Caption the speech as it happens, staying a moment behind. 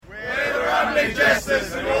Rambling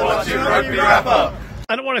Jesters, and you're watching Rugby Wrap Up.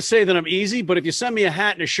 I don't want to say that I'm easy, but if you send me a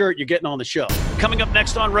hat and a shirt, you're getting on the show. Coming up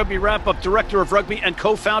next on Rugby Wrap-Up, Director of Rugby and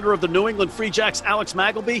co-founder of the New England Free Jacks, Alex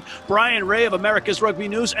Magleby, Brian Ray of America's Rugby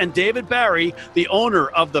News, and David Barry, the owner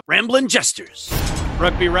of the Ramblin' Jesters.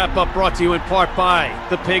 Rugby Wrap-Up brought to you in part by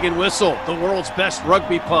The Pig and Whistle, the world's best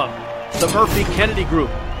rugby pub. The Murphy Kennedy Group,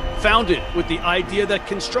 founded with the idea that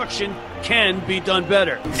construction can be done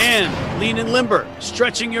better. And Lean and Limber,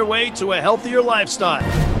 stretching your way to a healthier lifestyle.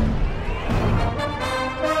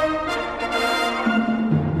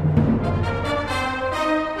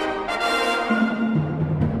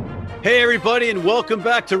 Hey, everybody, and welcome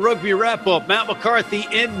back to Rugby Wrap-Up. Matt McCarthy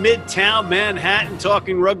in Midtown Manhattan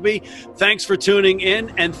talking rugby. Thanks for tuning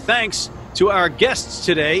in, and thanks to our guests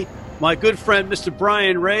today. My good friend, Mr.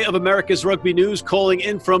 Brian Ray of America's Rugby News, calling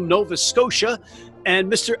in from Nova Scotia,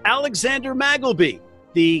 and Mr. Alexander Magleby,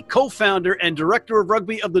 the co-founder and director of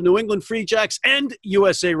rugby of the New England Free Jacks and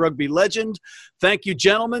USA Rugby legend. Thank you,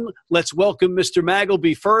 gentlemen. Let's welcome Mr.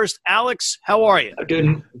 Magleby first. Alex, how are you?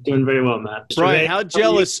 I'm doing very well, Matt. Brian, how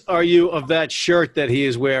jealous are you of that shirt that he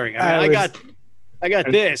is wearing? I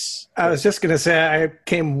got this. I was just going to say I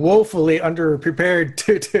came woefully underprepared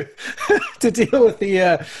to deal with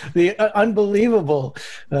the unbelievable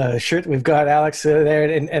shirt we've got, Alex, there.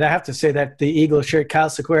 And I have to say that the Eagle shirt, Kyle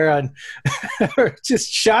Sequeira, on are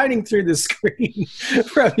just shining through the screen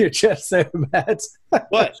from your chest there, Matt.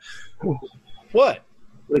 What? What?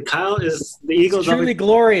 The Kyle is the Eagle's truly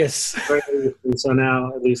glorious. And so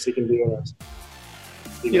now at least he can do us.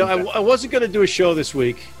 You know, I wasn't going to do a show this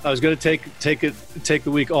week. I was going to take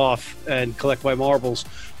the week off and collect my marbles,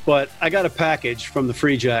 but I got a package from the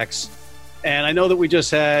Free Jacks, and I know that we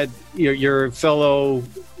just had your fellow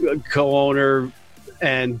co-owner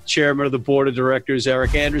and chairman of the board of directors,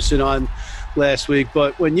 Eric Anderson, on last week.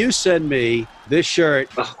 But when you send me this shirt,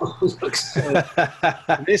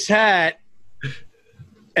 this hat,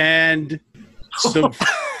 and some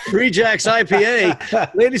Free Jacks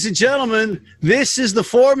IPA, ladies and gentlemen, this is the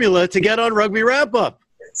formula to get on Rugby Wrap-Up.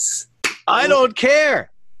 I don't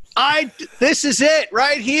care. This is it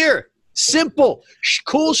right here. Simple.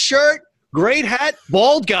 Cool shirt, great hat,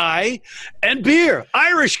 bald guy, and beer.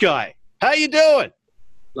 Irish guy. How you doing?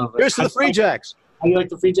 Here's to the Free Jacks. How do you like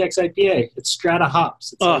the Free Jacks IPA? It's Strata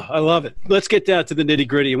hops. I love it. Let's get down to the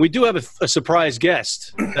nitty-gritty. And we do have a surprise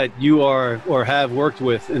guest that you are or have worked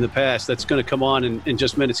with in the past that's going to come on in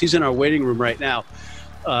just minutes. He's in our waiting room right now.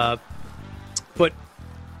 But,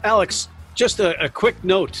 Alex, just a quick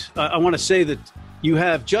note. I want to say that you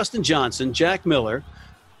have Justin Johnson, Jack Miller,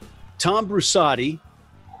 Tom Brusati,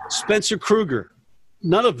 Spencer Kruger.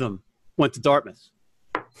 None of them went to Dartmouth.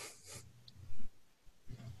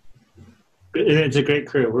 It's a great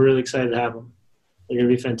crew. We're really excited to have them. They're going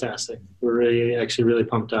to be fantastic. We're really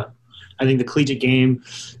pumped up. I think the collegiate game,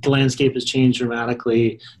 the landscape has changed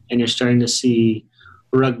dramatically, and you're starting to see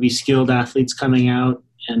rugby skilled athletes coming out.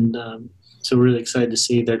 And so we're really excited to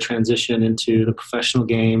see their transition into the professional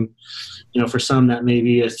game. You know, for some that may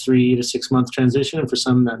be a 3 to 6 month transition, and for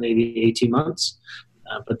some that may be 18 months.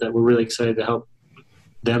 But that we're really excited to help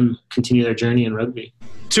them continue their journey in rugby.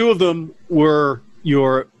 Two of them were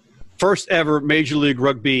your first ever Major League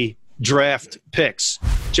Rugby draft picks.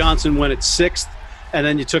 Johnson went at 6th, and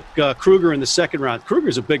then you took Kruger in the 2nd round.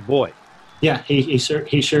 Kruger's a big boy. Yeah, he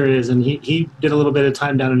sure is, and he did a little bit of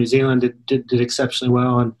time down in New Zealand, did exceptionally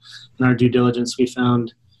well, and in our due diligence we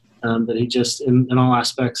found that he just, in all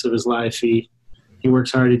aspects of his life, he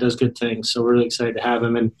works hard, he does good things, so we're really excited to have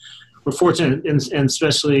him. And we're fortunate, and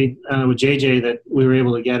especially with JJ, that we were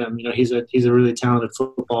able to get him. You know, he's a really talented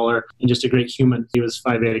footballer and just a great human. He was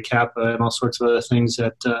Phi Beta Kappa and all sorts of other things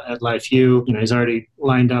at Life U. You know, he's already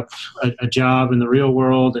lined up a job in the real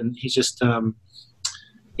world, and he's just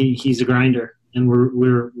he's a grinder. And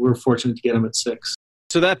we're fortunate to get him at 6.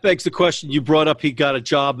 So that begs the question. You brought up he got a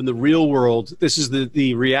job in the real world. This is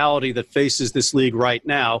the reality that faces this league right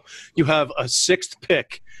now. You have a 6th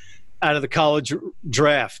pick out of the college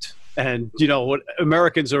draft. And, you know, what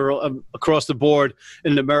Americans are across the board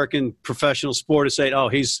in an American professional sport is saying, oh,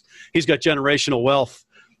 he's got generational wealth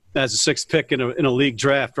as a 6th pick in a league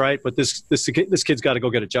draft, right? But this kid's got to go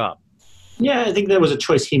get a job. Yeah, I think that was a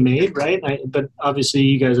choice he made, right? But obviously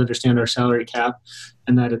you guys understand our salary cap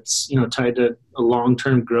and that it's, you know, tied to a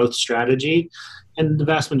long-term growth strategy. And the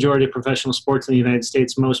vast majority of professional sports in the United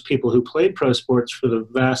States, most people who played pro sports for the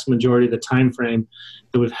vast majority of the time frame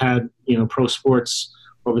that we've had, you know, pro sports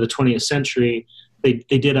over the 20th century, they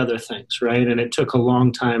did other things, right? And it took a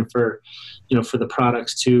long time for the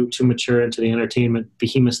products to mature into the entertainment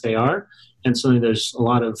behemoths they are. And so there's a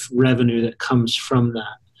lot of revenue that comes from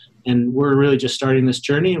that. And we're really just starting this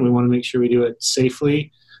journey, and we want to make sure we do it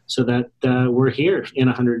safely so that we're here in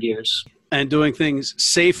 100 years. And doing things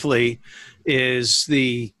safely is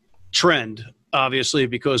the trend, obviously,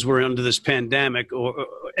 because we're under this pandemic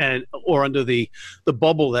or under the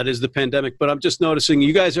bubble that is the pandemic. But I'm just noticing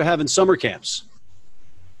you guys are having summer camps.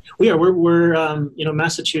 We are. We're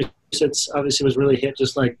Massachusetts obviously was really hit,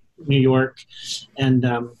 just like New York, and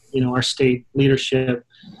our state leadership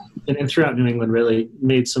and throughout New England really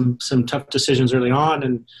made some tough decisions early on,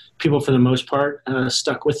 and people for the most part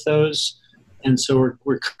stuck with those. And so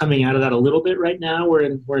we're coming out of that a little bit right now. We're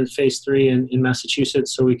in phase 3 in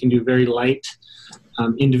Massachusetts, so we can do very light,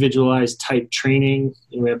 individualized type training.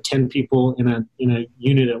 We have 10 people in a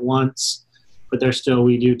unit at once, but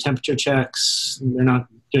we do temperature checks. They're not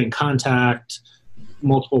doing contact,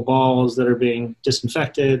 multiple balls that are being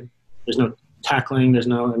disinfected. There's no tackling.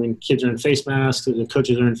 Kids are in face masks. The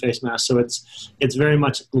coaches are in face masks. So it's very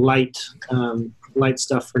much light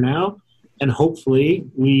stuff for now. And hopefully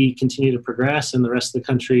we continue to progress and the rest of the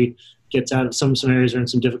country gets out of some areas are in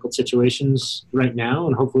some difficult situations right now.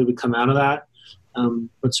 And hopefully we come out of that.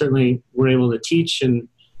 But certainly we're able to teach and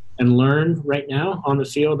learn right now on the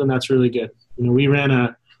field. And that's really good. We ran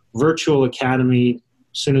a virtual academy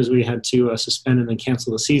as soon as we had to suspend and then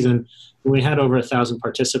cancel the season. We had over 1,000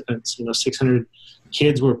 participants. 600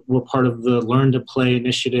 kids were part of the Learn to Play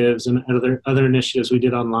initiatives and other initiatives we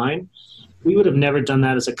did online. We would have never done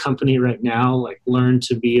that as a company right now, like learn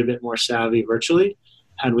to be a bit more savvy virtually,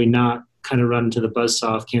 had we not kind of run into the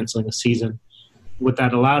buzzsaw of canceling a season. What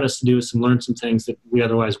that allowed us to do is learn some things that we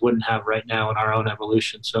otherwise wouldn't have right now in our own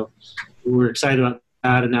evolution. So we're excited about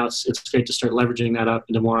that, and now it's great to start leveraging that up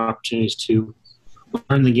into more opportunities to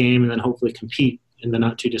learn the game and then hopefully compete in the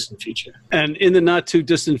not-too-distant future. And in the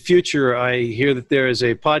not-too-distant future, I hear that there is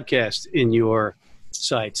a podcast in your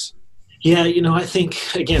sights. Yeah, I think,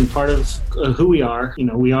 again, part of who we are,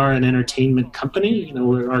 we are an entertainment company.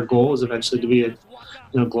 Our goal is eventually to be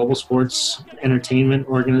a global sports entertainment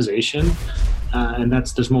organization. And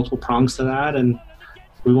there's multiple prongs to that. And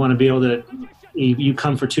we want to be able to, you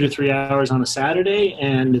come for 2 to 3 hours on a Saturday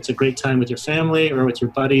and it's a great time with your family or with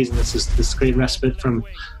your buddies. And this great respite from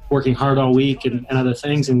working hard all week and other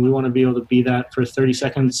things. And we want to be able to be that for 30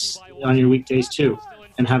 seconds on your weekdays too.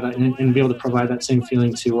 And have that and be able to provide that same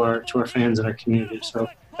feeling to our fans and our community. So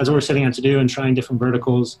that's what we're setting out to do and trying different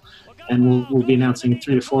verticals. And we'll be announcing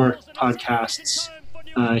 3 to 4 podcasts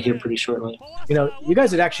here pretty shortly. You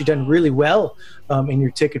guys had actually done really well in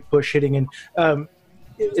your ticket push hitting. And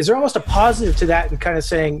is there almost a positive to that and kind of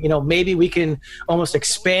saying, maybe we can almost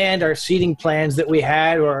expand our seating plans that we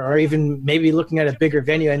had or even maybe looking at a bigger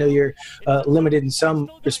venue? I know you're limited in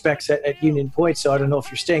some respects at Union Point, so I don't know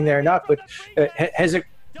if you're staying there or not, but has it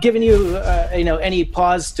given you, any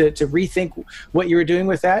pause to rethink what you were doing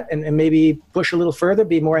with that and maybe push a little further,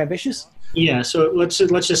 be more ambitious? Yeah, so let's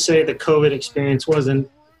just say the COVID experience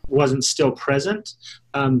wasn't still present.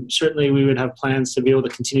 Certainly we would have plans to be able to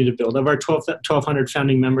continue to build. Of our 1,200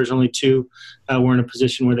 founding members, only 2 were in a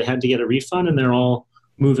position where they had to get a refund, and they're all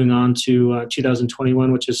moving on to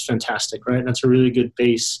 2021, which is fantastic, right? And that's a really good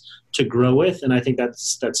base to grow with, and I think that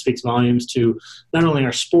speaks volumes to not only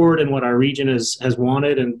our sport and what our region has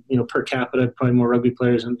wanted, and per capita, probably more rugby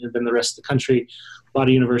players than the rest of the country. A lot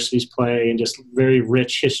of universities play, and just very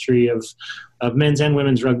rich history of men's and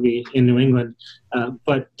women's rugby in New England.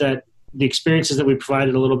 But that the experiences that we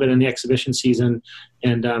provided a little bit in the exhibition season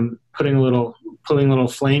and putting a little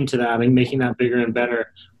flame to that and making that bigger and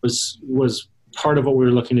better was part of what we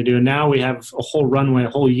were looking to do. And now we have a whole runway, a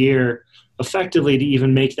whole year effectively to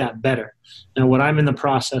even make that better. Now, what I'm in the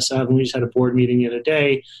process of, and we just had a board meeting the other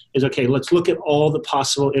day, is, okay, let's look at all the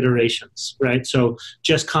possible iterations, right? So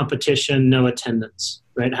just competition, no attendance,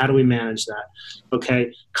 right? How do we manage that?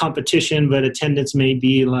 Okay, competition, but attendance may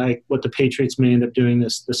be like what the Patriots may end up doing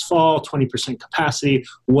this fall, 20% capacity.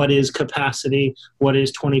 What is capacity? What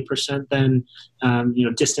is 20% then?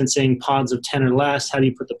 Distancing, pods of 10 or less. How do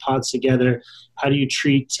you put the pods together? How do you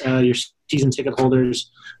treat your season ticket holders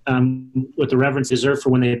with the reverence they deserve for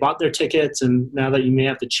when they bought their tickets, and now that you may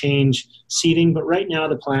have to change seating. But right now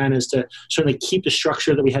the plan is to certainly keep the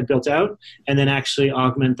structure that we had built out and then actually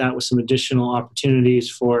augment that with some additional opportunities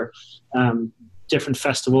for different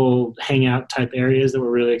festival hangout type areas that we're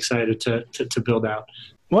really excited to build out.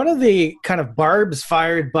 One of the kind of barbs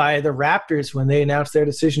fired by the Raptors when they announced their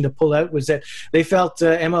decision to pull out was that they felt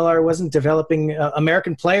MLR wasn't developing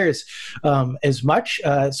American players as much.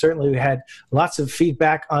 Certainly we had lots of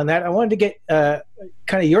feedback on that. I wanted to get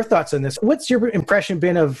kind of your thoughts on this. What's your impression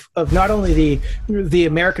been of not only the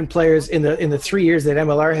American players in the 3 years that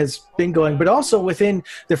MLR has been going, but also within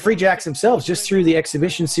the Free Jacks themselves, just through the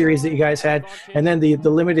exhibition series that you guys had, and then the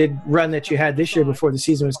limited run that you had this year before the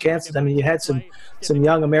season was canceled? I mean, you had some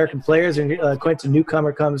young American players, and Quentin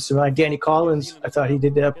Newcomer comes to mind. Danny Collins, I thought he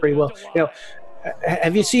did pretty well. You know,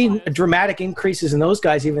 have you seen dramatic increases in those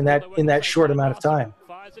guys even in that short amount of time?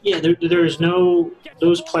 Yeah, there's no –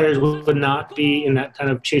 those players would not be in that kind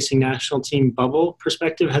of chasing national team bubble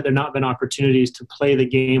perspective had there not been opportunities to play the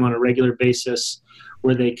game on a regular basis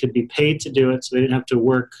where they could be paid to do it, so they didn't have to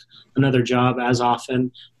work another job as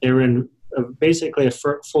often. They were in basically a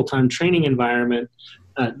full-time training environment.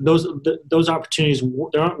 Those opportunities,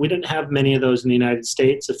 we didn't have many of those in the United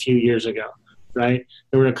States a few years ago, right?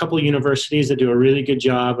 There were a couple of universities that do a really good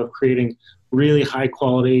job of creating really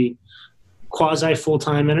high-quality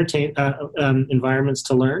quasi-full-time environments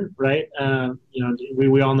to learn, right?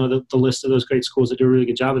 We all know the list of those great schools that do a really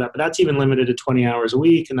good job of that, but that's even limited to 20 hours a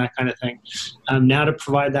week and that kind of thing. Now to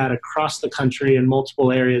provide that across the country in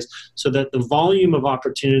multiple areas so that the volume of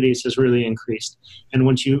opportunities has really increased. And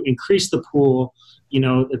once you increase the pool,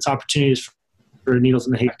 it's opportunities for needles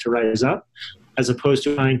in the haystack to rise up, as opposed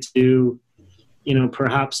to trying to,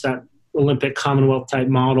 perhaps that Olympic Commonwealth type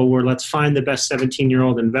model where let's find the best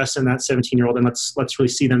 17-year-old, invest in that 17-year-old, and let's really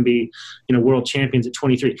see them be, world champions at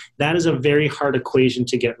 23. That is a very hard equation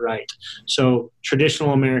to get right. So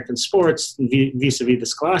traditional American sports, vis-a-vis the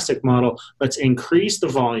scholastic model, let's increase the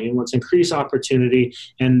volume, let's increase opportunity,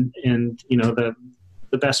 and the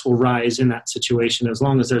best will rise in that situation as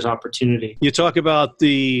long as there's opportunity. You talk about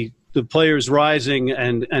the players rising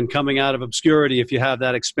and coming out of obscurity if you have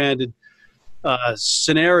that expanded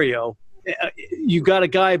scenario. You got a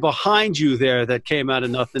guy behind you there that came out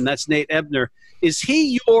of nothing. That's Nate Ebner. Is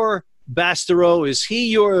he your Bastareaud? Is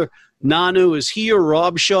he your Nanu? Is he your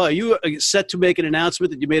Rob Shaw? Are you set to make an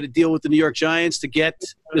announcement that you made a deal with the New York Giants to get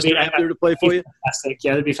Mr. Ebner to play for you? Fantastic.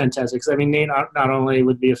 Yeah, that'd be fantastic. I mean, Nate not only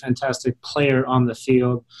would be a fantastic player on the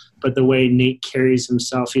field, but the way Nate carries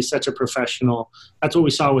himself, he's such a professional. That's what we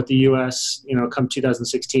saw with the U.S., come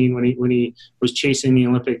 2016 when he was chasing the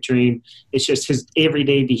Olympic dream. It's just his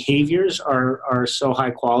everyday behaviors are so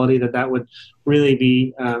high quality that would really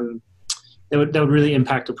be that would really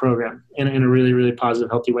impact the program in a really, really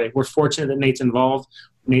positive, healthy way. We're fortunate that Nate's involved.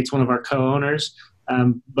 Nate's one of our co-owners.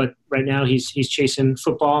 But right now he's chasing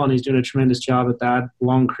football, and he's doing a tremendous job at that.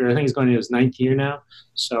 Long career. I think he's going to his 9th year now.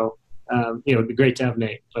 So, it'd be great to have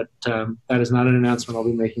Nate. But that is not an announcement I'll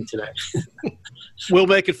be making today. We'll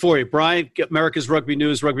make it for you. Brian, America's Rugby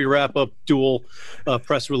News, Rugby Wrap-Up, dual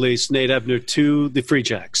press release, Nate Ebner to the Free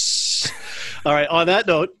Jacks. All right, on that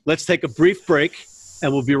note, let's take a brief break,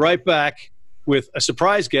 and we'll be right back with a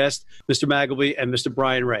surprise guest, Mr. Magleby and Mr.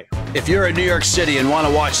 Brian Ray. If you're in New York City and want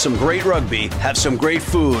to watch some great rugby, have some great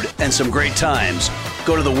food, and some great times,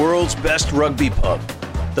 go to the world's best rugby pub,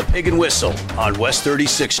 the Pig and Whistle on West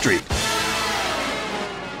 36th Street.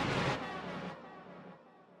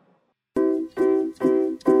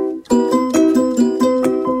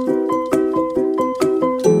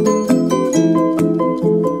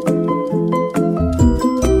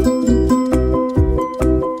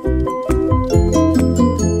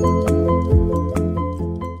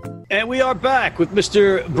 Back with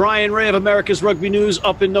Mr. Brian Ray of America's Rugby News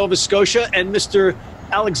up in Nova Scotia and Mr.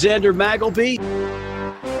 Alexander Magleby.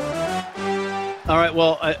 All right,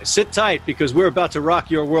 well, sit tight because we're about to rock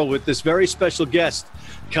your world with this very special guest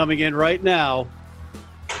coming in right now.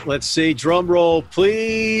 Let's see, drum roll,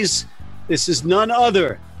 please. This is none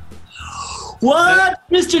other. What?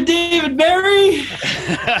 Mr. David Barry?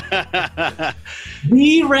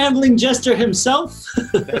 The rambling jester himself?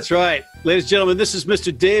 That's right. Ladies and gentlemen, this is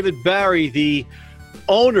Mr. David Barry, the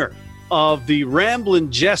owner of the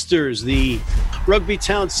Ramblin' Jesters, the Rugby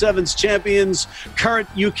Town Sevens champions, current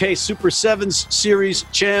UK Super Sevens Series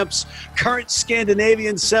champs, current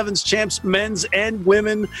Scandinavian Sevens champs, men's and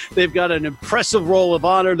women. They've got an impressive roll of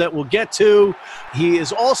honor that we'll get to. He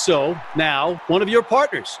is also now one of your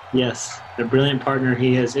partners. Yes, a brilliant partner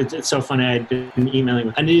he is. It's so funny. I'd been emailing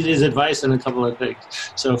him. I needed his advice on a couple of things.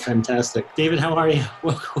 So fantastic. David, how are you?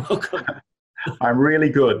 Welcome. I'm really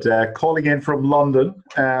good. Calling in from London.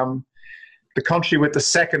 The country with the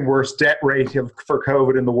second worst death rate for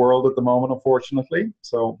COVID in the world at the moment, unfortunately.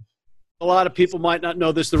 So, a lot of people might not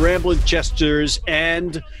know this. The Ramblin' Jesters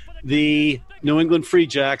and the New England Free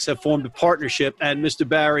Jacks have formed a partnership, and Mr.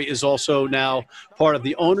 Barry is also now part of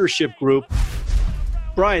the ownership group.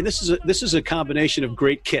 Brian, this is a combination of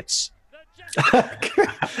great kits.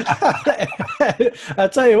 I'll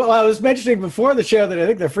tell you what, I was mentioning before the show that I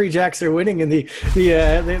think the Free Jacks are winning in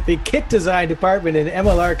the kit design department, and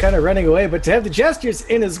MLR kind of running away, but to have the Jesters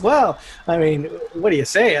in as well, I mean, what do you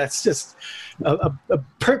say? It's just a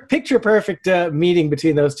picture perfect meeting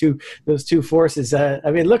between those two forces.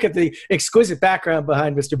 I mean, look at the exquisite background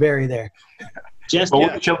behind Mr. Barry there.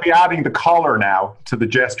 Well, she'll be adding the collar now to the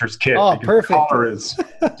Jester's kit. Oh, perfect. The collar is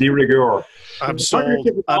de rigueur. I'm sold.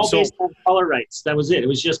 Based on color rights. That was it. It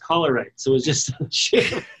was just color rights. It was just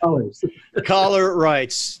colors. Collar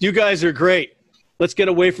rights. You guys are great. Let's get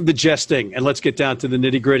away from the jesting and let's get down to the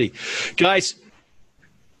nitty gritty, guys.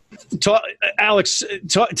 Alex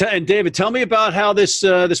and David, tell me about how this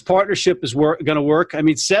partnership is going to work. I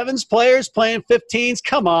mean, sevens players playing 15s.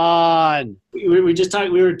 Come on. We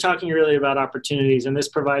were talking earlier about opportunities, and this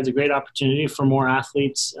provides a great opportunity for more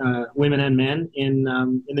athletes, women and men, in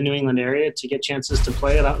the New England area to get chances to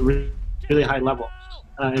play at a really high level.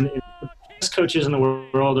 And the best coaches in the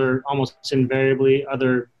world are almost invariably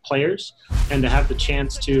other players, and to have the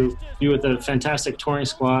chance to be with a fantastic touring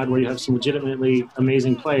squad where you have some legitimately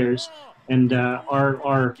amazing players, and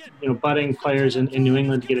our budding players in New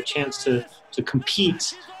England to get a chance to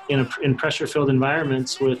compete in pressure-filled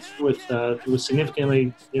environments with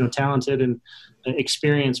significantly talented and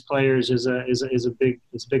experienced players is a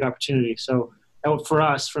big opportunity. So for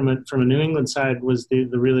us, from a New England side, was the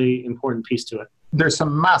really important piece to it. There's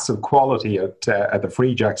some massive quality at the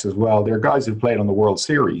Free Jacks as well. There are guys who played on the World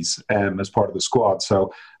Series as part of the squad.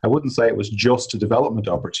 So I wouldn't say it was just a development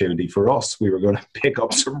opportunity for us. We were going to pick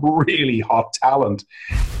up some really hot talent.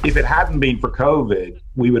 If it hadn't been for COVID,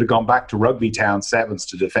 we would have gone back to Rugby Town Sevens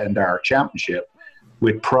to defend our championship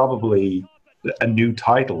with probably a new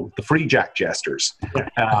title, the Free Jack Jesters.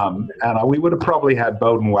 And we would have probably had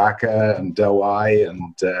Bowden Waka and Douai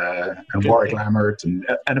and Warwick Lammert and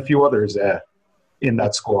a few others in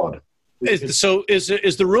that squad. Is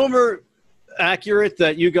the rumor accurate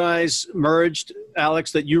that you guys merged,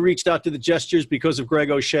 Alex, that you reached out to the Jesters because of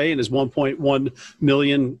Greg O'Shea and his 1.1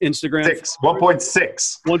 million Instagram?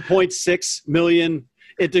 1.6 million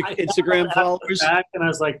Instagram followers. Back and I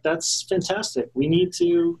was like, that's fantastic. We need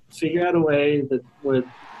to figure out a way that where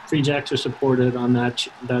Free Jacks are supported on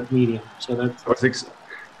that medium. So that's.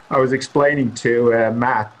 I was explaining to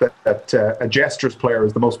Matt that a Jesters player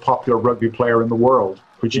is the most popular rugby player in the world,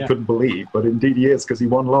 which he couldn't believe, but indeed he is because he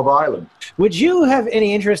won Love Island. Would you have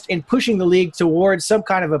any interest in pushing the league towards some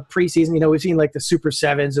kind of a preseason? We've seen like the Super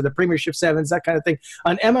Sevens or the Premiership Sevens, that kind of thing.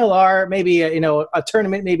 On MLR, maybe a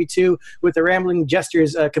tournament, maybe two, with the Rambling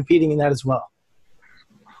Jesters competing in that as well.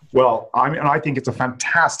 Well, I think it's a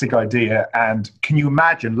fantastic idea. And can you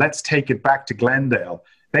imagine? Let's take it back to Glendale.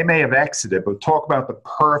 They may have exited, but talk about the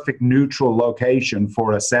perfect neutral location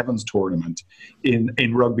for a sevens tournament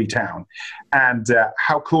in Rugby Town. And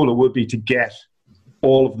how cool it would be to get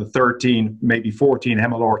all of the 13, maybe 14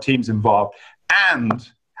 MLR teams involved. And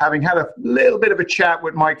having had a little bit of a chat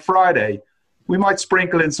with Mike Friday, we might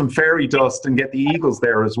sprinkle in some fairy dust and get the Eagles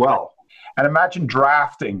there as well. And imagine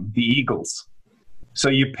drafting the Eagles. So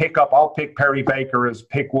you I'll pick Perry Baker as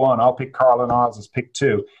pick 1, I'll pick Carlin Oz as pick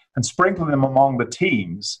 2. And sprinkle them among the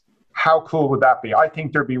teams. How cool would that be? I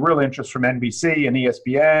think there'd be real interest from NBC and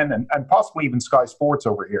ESPN and possibly even Sky Sports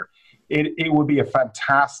over here. It would be a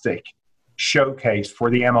fantastic showcase for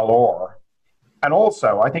the MLR. And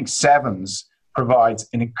also, I think sevens provides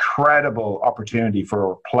an incredible opportunity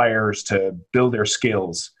for players to build their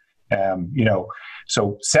skills.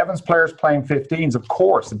 So sevens players playing 15s, of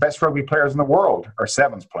course, the best rugby players in the world are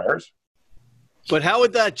sevens players. But how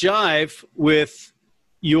would that jive with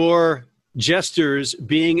your Jesters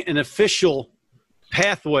being an official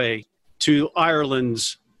pathway to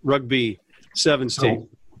Ireland's rugby sevens team?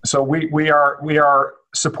 So we are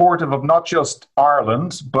supportive of not just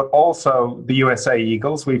Ireland, but also the USA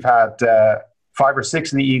Eagles. We've had 5 or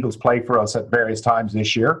 6 of the Eagles play for us at various times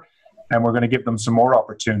this year, and we're going to give them some more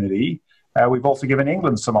opportunity. We've also given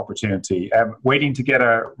England some opportunity. Waiting to get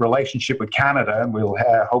a relationship with Canada, and we'll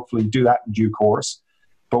hopefully do that in due course.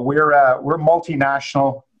 But we're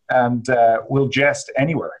multinational, and we'll jest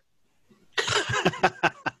anywhere.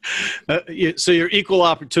 So you're equal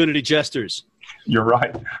opportunity jesters. You're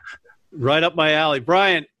right. Right up my alley.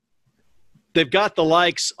 Brian, they've got the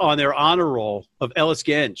likes on their honor roll of Ellis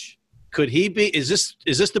Genge. Could he be – is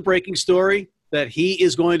this the breaking story that he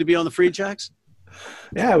is going to be on the Free Jacks?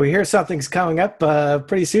 Yeah, we hear something's coming up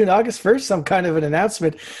pretty soon, August 1st, some kind of an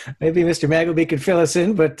announcement. Maybe Mr. Magleby could fill us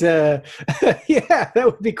in, but yeah, that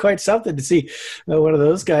would be quite something to see one of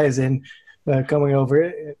those guys in. coming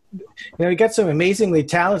over. You got some amazingly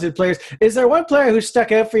talented players. Is there one player who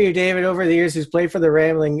stuck out for you, David, over the years who's played for the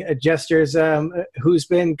Rambling Jesters, who's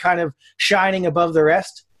been kind of shining above the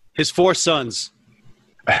rest? His 4 sons.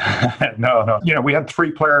 No. We had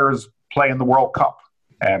 3 players play in the World Cup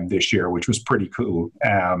this year, which was pretty cool.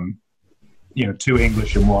 2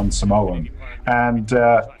 English and 1 Samoan. And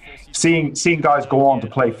seeing guys go on to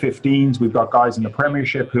play 15s, we've got guys in the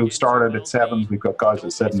Premiership who started at 7s, we've got guys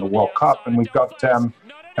that said in the World Cup, and we've got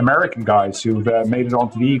American guys who've made it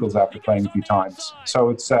onto the Eagles after playing a few times. So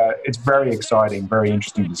it's very exciting, very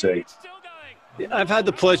interesting to see. I've had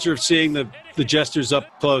the pleasure of seeing the Jesters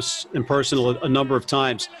up close and personal a number of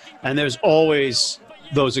times, and there's always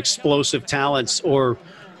those explosive talents or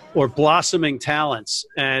blossoming talents,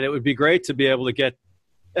 and it would be great to be able to get,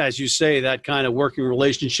 as you say, that kind of working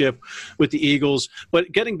relationship with the Eagles.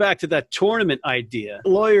 But getting back to that tournament idea,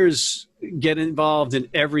 lawyers get involved in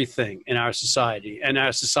everything in our society and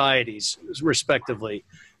our societies respectively,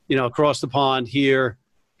 across the pond here.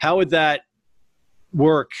 How would that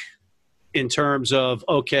work in terms of,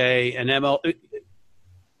 okay, an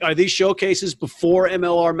are these showcases before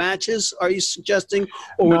MLR matches, are you suggesting?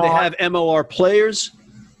 Or would they have MLR players?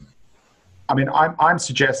 I mean, I'm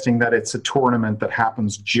suggesting that it's a tournament that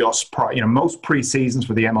happens just prior. Most pre-seasons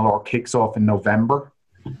for the MLR kicks off in November.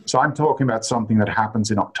 So I'm talking about something that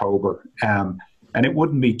happens in October. And it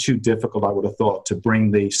wouldn't be too difficult, I would have thought, to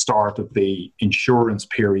bring the start of the insurance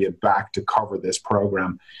period back to cover this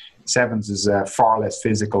program. 7s is far less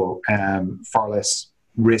physical and far less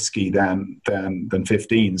risky than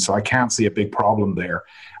 15. So I can't see a big problem there.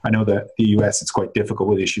 I know that the US, it's quite difficult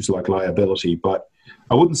with issues like liability, but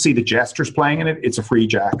I wouldn't see the Jesters playing in it. It's a Free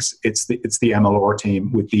Jacks. It's the MLR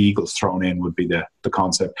team with the Eagles thrown in would be the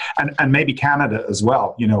concept. And maybe Canada as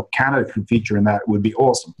well. Canada could feature in that. It would be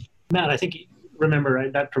awesome. Matt, I think, remember,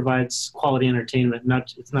 right, that provides quality entertainment.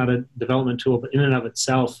 It's not a development tool, but in and of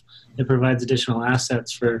itself, it provides additional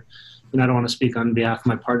assets for, and I don't want to speak on behalf of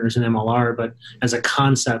my partners in MLR, but as a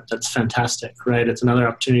concept, that's fantastic, right? It's another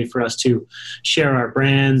opportunity for us to share our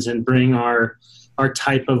brands and bring our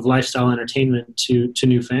type of lifestyle entertainment to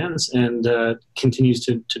new fans, and continues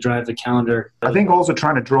to drive the calendar. I think also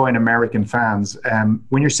trying to draw in American fans.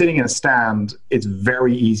 When you're sitting in a stand, it's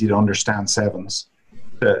very easy to understand 7s.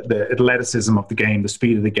 The athleticism of the game, the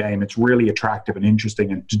speed of the game, it's really attractive and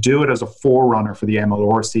interesting. And to do it as a forerunner for the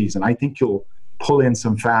MLR season, I think you'll pull in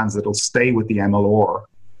some fans that'll stay with the MLR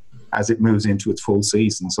as it moves into its full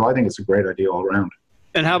season. So I think it's a great idea all around.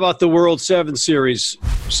 And how about the World 7 Series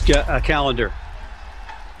calendar?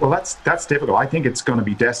 Well, that's difficult. I think it's going to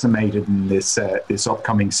be decimated in this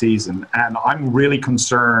upcoming season. And I'm really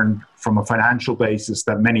concerned from a financial basis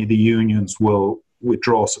that many of the unions will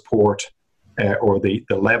withdraw support or the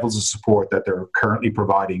levels of support that they're currently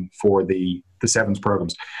providing for the 7s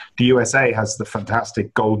programs. The USA has the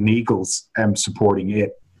fantastic Golden Eagles supporting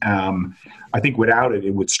it. I think without it,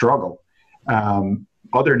 it would struggle.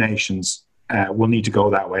 Other nations will need to go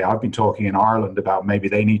that way. I've been talking in Ireland about maybe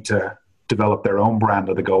they need to develop their own brand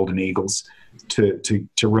of the Golden Eagles to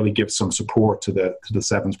really give some support to the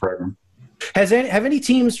 7s program. Have any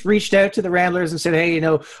teams reached out to the Ramblers and said, hey,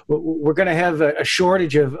 we're going to have a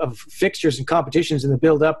shortage of fixtures and competitions in the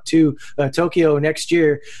build up to Tokyo next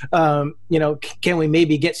year. Can we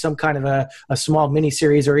maybe get some kind of a small mini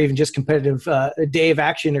series or even just competitive day of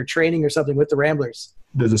action or training or something with the Ramblers?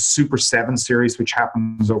 There's a Super 7 series which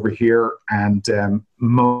happens over here, and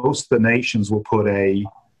most of the nations will put a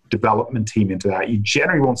development team into that. You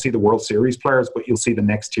generally won't see the World Series players, but you'll see the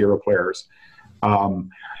next tier of players.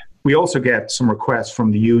 We also get some requests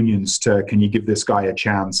from the unions can you give this guy a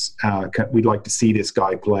chance? We'd like to see this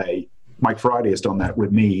guy play. Mike Friday has done that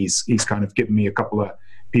with me. He's kind of given me a couple of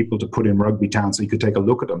people to put in Rugby Town so you could take a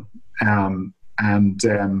look at them.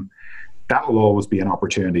 That will always be an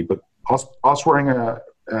opportunity. But us running a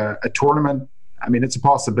tournament, I mean, it's a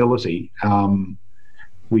possibility.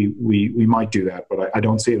 We might do that, but I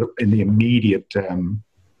don't see it in the immediate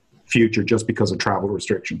future just because of travel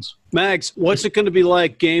restrictions. Mags, what's it going to be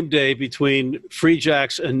like game day between Free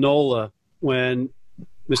Jacks and NOLA when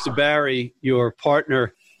Mr. Barry, your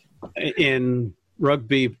partner in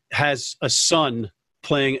rugby, has a son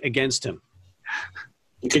playing against him?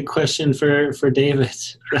 Good question for David,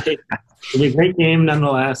 right? It'll be a great game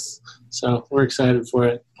nonetheless. So we're excited for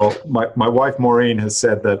it. Well, my wife Maureen has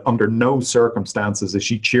said that under no circumstances is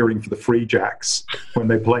she cheering for the Free Jacks when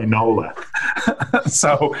they play NOLA.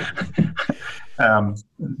 So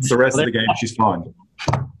the rest of the game she's fine.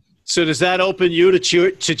 So does that open you to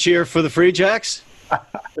cheer for the Free Jacks?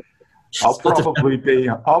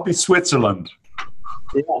 I'll be Switzerland.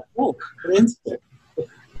 Yeah, cool.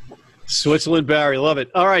 Switzerland Barry, love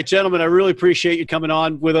it. All right, gentlemen, I really appreciate you coming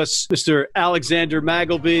on with us. Mr. Alexander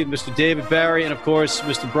Magleby, Mr. David Barry, and, of course,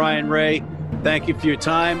 Mr. Brian Ray. Thank you for your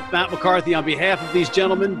time. Matt McCarthy, on behalf of these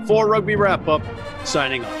gentlemen, for Rugby Wrap-Up,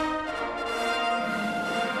 signing off.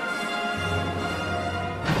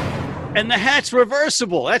 And the hat's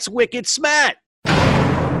reversible. That's wicked smat.